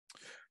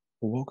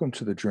Well, welcome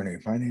to the journey.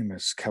 My name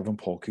is Kevin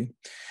Polky,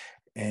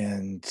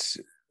 and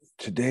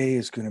today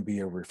is going to be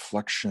a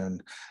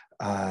reflection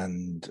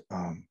on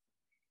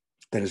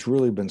that has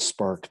really been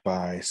sparked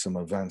by some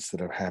events that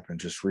have happened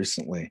just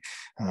recently.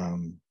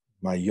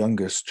 My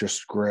youngest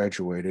just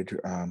graduated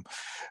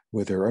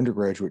with her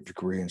undergraduate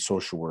degree in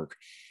social work,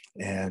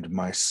 and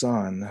my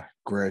son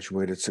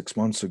graduated 6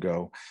 months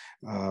ago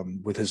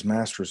with his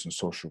master's in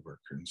social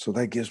work. And so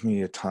that gives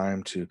me a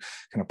time to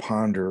kind of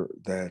ponder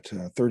that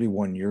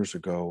 31 years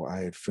ago, I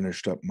had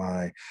finished up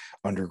my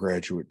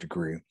undergraduate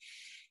degree.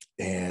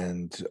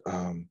 And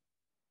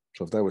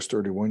so if that was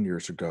 31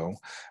 years ago,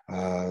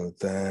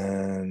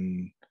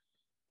 then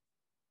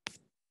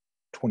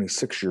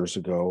 26 years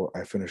ago,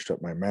 I finished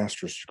up my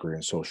master's degree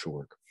in social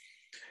work.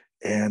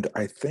 And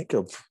I think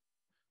of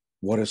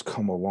what has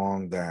come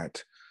along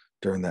that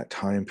during that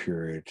time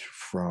period,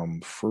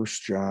 from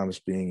first jobs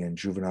being in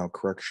juvenile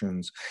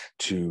corrections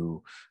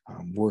to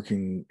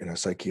working in a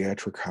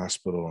psychiatric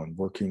hospital and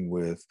working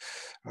with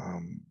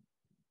um,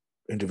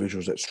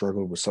 individuals that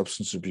struggled with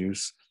substance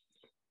abuse,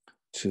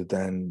 to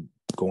then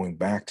going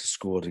back to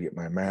school to get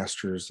my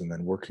master's and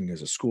then working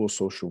as a school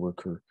social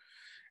worker.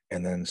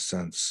 And then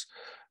since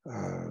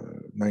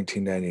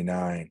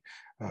 1999,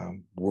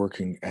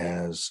 working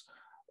as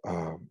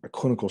a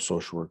clinical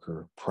social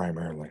worker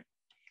primarily.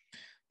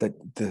 That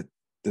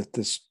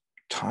this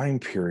time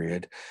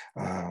period,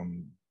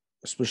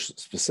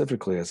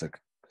 specifically as a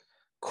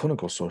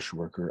clinical social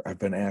worker, I've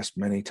been asked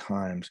many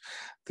times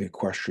the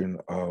question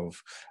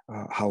of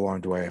how long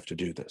do I have to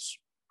do this?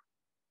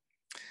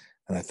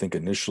 And I think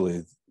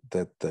initially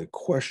that the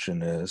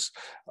question is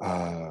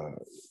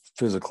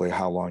physically,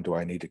 how long do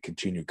I need to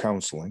continue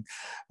counseling?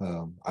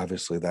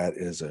 Obviously, that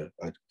is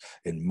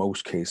in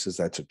most cases,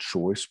 that's a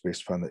choice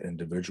based upon the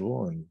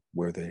individual and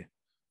where they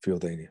feel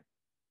they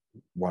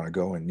want to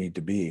go and need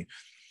to be.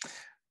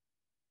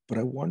 But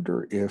I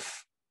wonder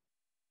if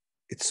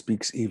it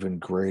speaks even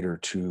greater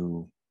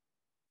to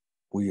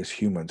we as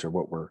humans or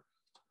what we're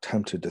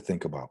tempted to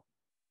think about.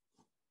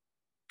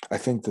 I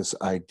think this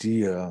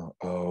idea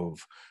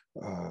of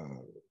uh,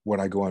 when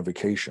I go on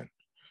vacation,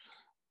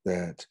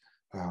 that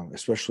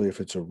especially if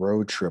it's a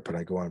road trip and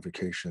I go on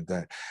vacation,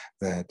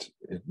 that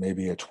it may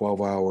be a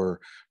 12-hour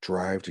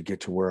drive to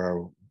get to where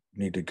I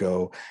need to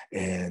go,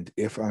 and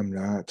if I'm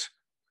not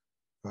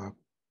uh,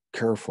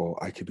 careful,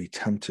 I could be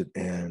tempted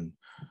in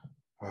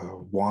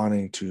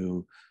wanting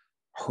to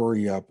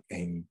hurry up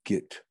and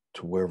get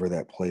to wherever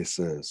that place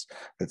is.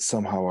 That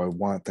somehow I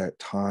want that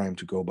time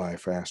to go by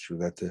faster.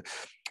 That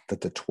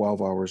the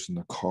 12 hours in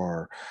the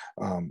car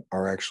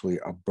are actually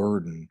a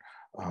burden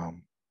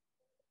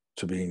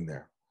to being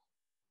there.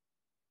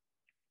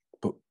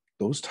 But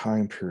those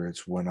time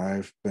periods when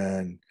I've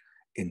been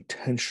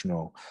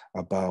intentional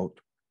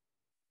about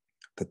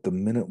that the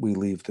minute we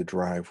leave the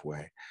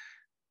driveway,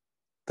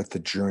 that the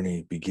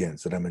journey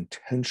begins, that I'm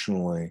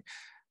intentionally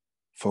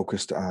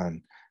focused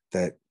on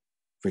that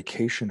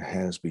vacation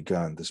has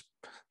begun,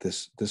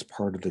 this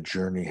part of the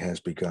journey has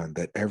begun,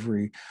 that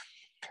everything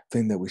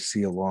that we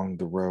see along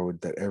the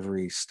road, that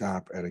every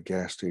stop at a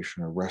gas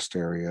station or rest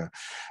area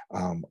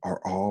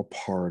are all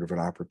part of an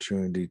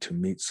opportunity to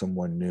meet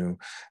someone new,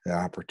 an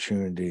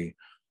opportunity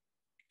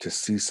to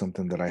see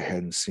something that I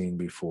hadn't seen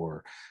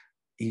before.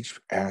 Each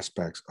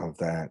aspect of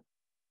that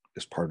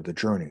is part of the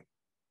journey.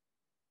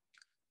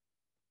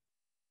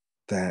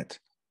 That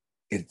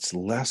it's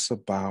less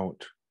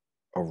about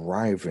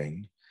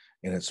arriving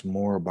and it's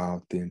more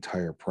about the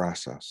entire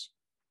process.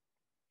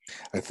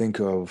 I think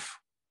of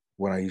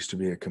when I used to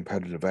be a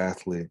competitive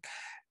athlete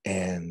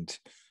and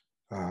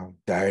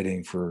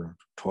dieting for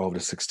 12 to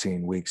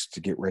 16 weeks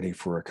to get ready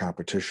for a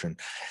competition,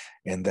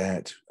 and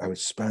that I would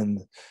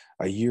spend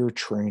a year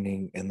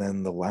training and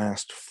then the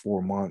last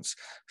 4 months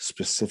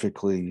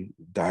specifically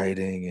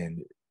dieting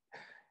and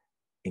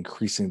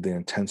increasing the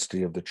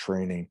intensity of the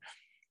training,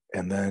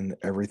 and then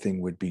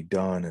everything would be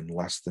done in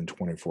less than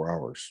 24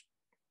 hours.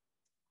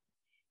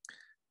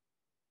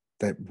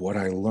 That what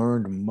I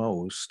learned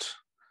most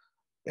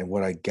and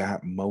what I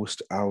got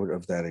most out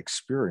of that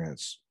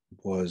experience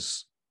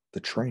was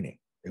the training.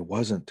 It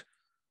wasn't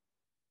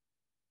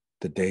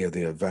the day of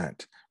the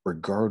event,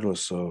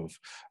 regardless of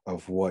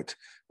what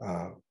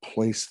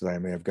place that I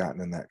may have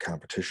gotten in that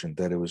competition.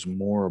 That it was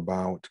more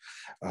about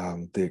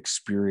the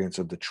experience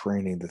of the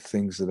training, the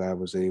things that I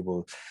was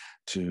able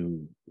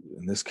to,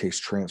 in this case,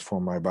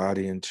 transform my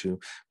body into,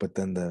 but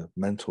then the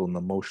mental and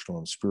emotional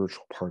and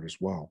spiritual part as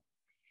well.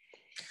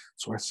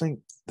 So I think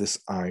this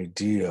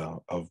idea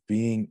of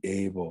being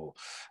able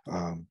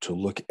to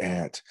look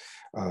at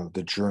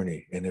the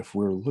journey, and if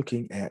we're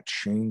looking at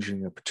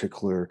changing a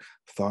particular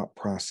thought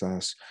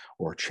process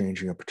or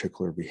changing a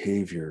particular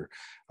behavior,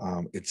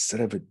 instead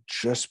of it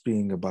just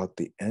being about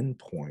the end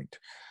point,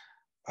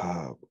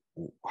 uh,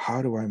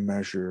 how do I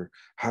measure,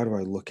 how do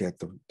I look at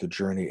the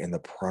journey and the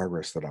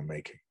progress that I'm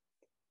making?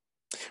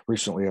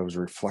 Recently I was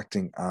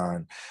reflecting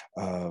on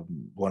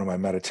one of my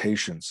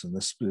meditations, and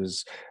this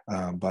is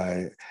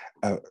by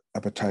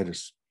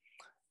Epictetus.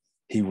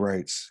 He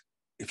writes,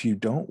 if you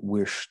don't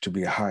wish to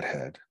be a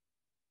hothead,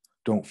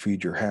 don't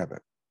feed your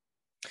habit.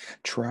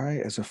 Try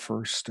as a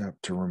first step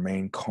to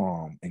remain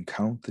calm and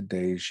count the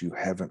days you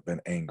haven't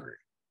been angry.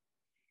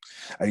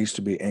 I used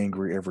to be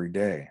angry every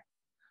day,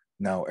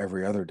 now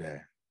every other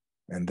day,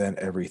 and then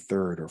every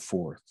third or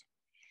fourth.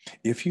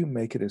 If you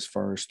make it as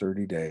far as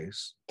 30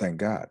 days, thank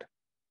God.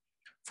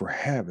 For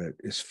habit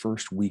is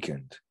first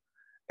weakened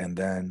and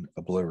then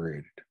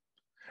obliterated.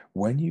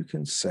 When you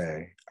can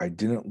say, I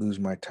didn't lose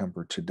my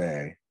temper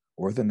today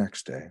or the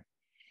next day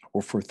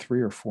or for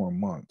 3 or 4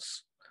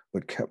 months,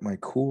 but kept my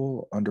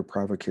cool under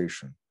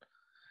provocation,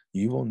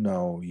 you will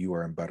know you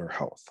are in better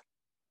health.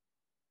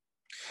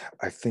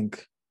 I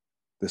think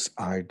this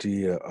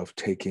idea of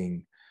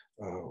taking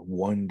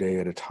one day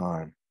at a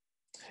time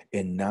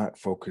and not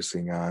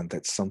focusing on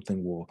that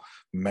something will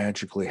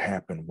magically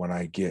happen when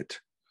I get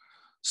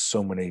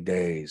so many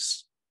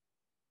days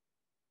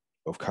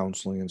of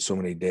counseling and so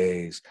many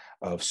days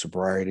of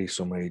sobriety,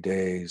 so many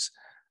days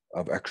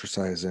of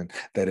exercising,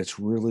 that it's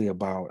really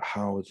about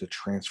how the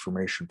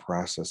transformation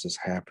process is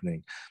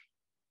happening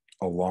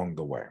along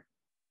the way.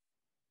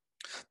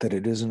 That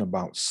it isn't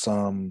about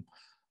some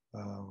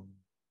um,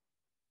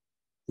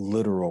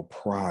 literal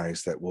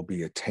prize that will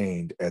be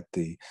attained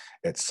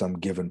at some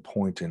given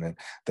point in it.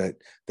 That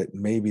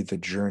maybe the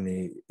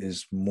journey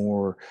is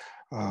more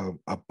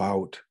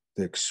about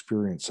the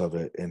experience of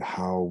it and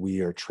how we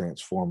are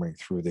transforming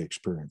through the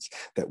experience.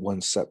 That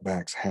when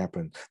setbacks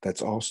happen,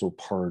 that's also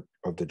part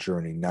of the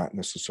journey, not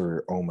necessarily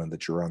an omen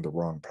that you're on the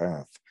wrong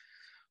path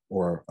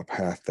or a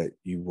path that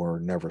you were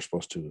never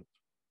supposed to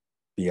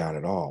be on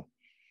at all.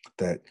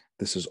 That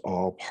this is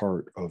all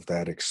part of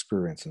that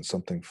experience and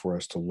something for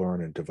us to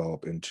learn and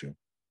develop into.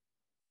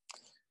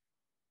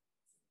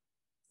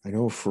 I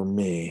know for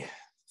me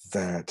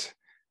that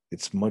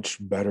it's much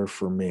better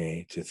for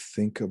me to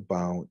think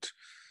about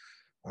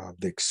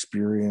the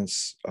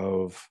experience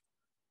of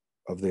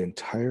the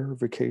entire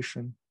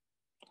vacation,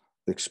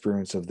 the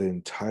experience of the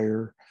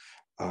entire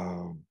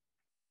um,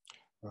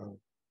 uh,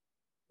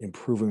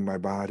 improving my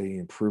body,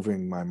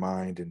 improving my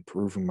mind,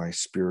 improving my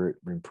spirit,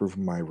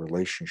 improving my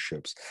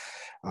relationships,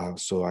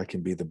 so I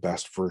can be the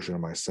best version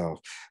of myself.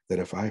 That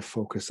if I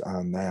focus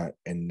on that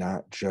and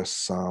not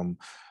just some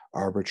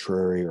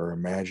arbitrary or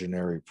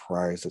imaginary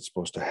prize that's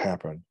supposed to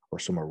happen or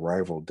some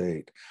arrival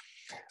date,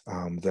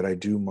 that I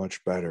do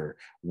much better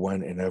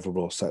when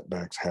inevitable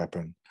setbacks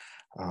happen,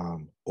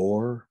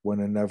 or when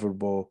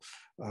inevitable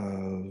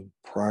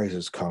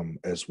prizes come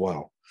as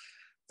well,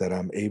 that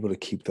I'm able to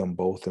keep them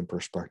both in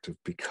perspective.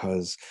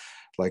 Because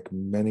like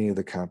many of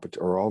the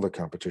or all the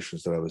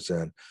competitions that I was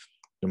in,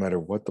 no matter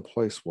what the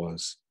place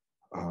was,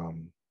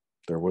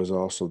 there was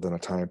also then a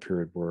time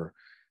period where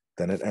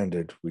then it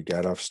ended, we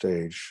got off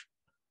stage,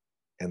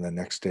 and the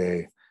next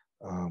day,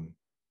 um,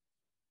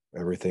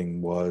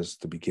 everything was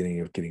the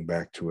beginning of getting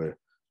back to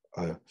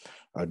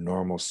a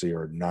normalcy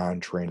or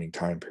non-training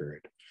time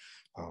period.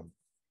 Um,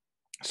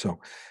 so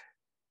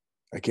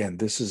again,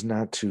 this is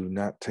not to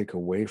not take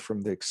away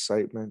from the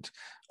excitement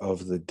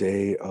of the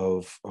day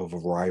of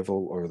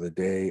arrival or the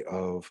day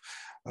uh, of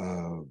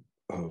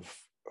of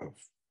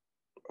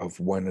of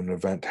when an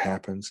event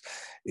happens.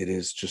 It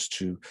is just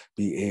to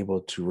be able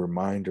to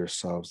remind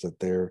ourselves that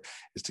there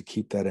is to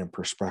keep that in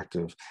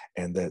perspective,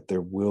 and that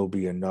there will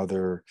be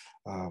another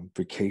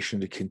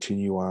vacation to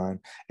continue on.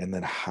 And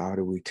then how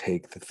do we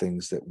take the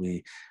things that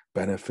we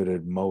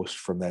benefited most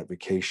from that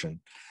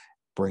vacation,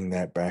 bring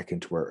that back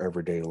into our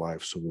everyday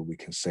life so that we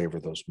can savor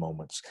those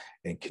moments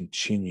and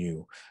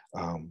continue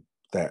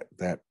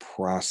that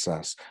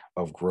process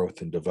of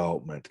growth and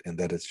development, and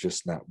that it's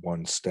just not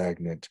one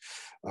stagnant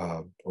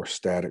or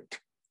static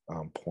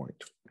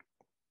point.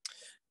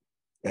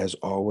 As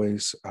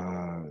always,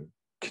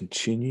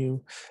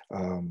 continue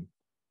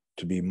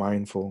to be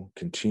mindful,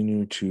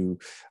 continue to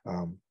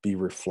be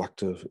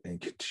reflective,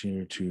 and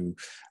continue to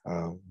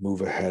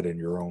move ahead in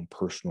your own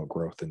personal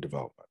growth and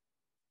development.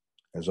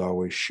 As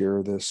always,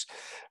 share this.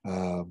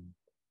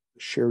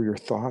 Share your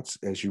thoughts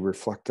as you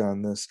reflect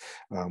on this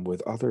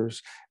with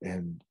others.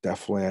 And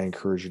definitely, I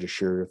encourage you to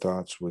share your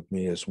thoughts with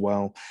me as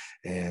well.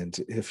 And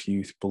if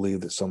you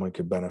believe that someone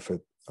could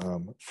benefit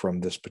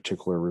from this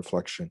particular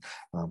reflection,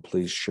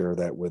 please share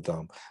that with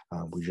them.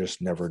 We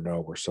just never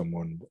know where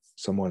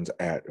someone's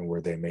at and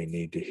where they may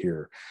need to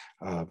hear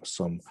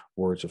some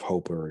words of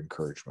hope or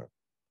encouragement.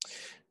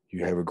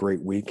 You have a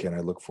great week, and I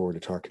look forward to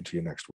talking to you next week.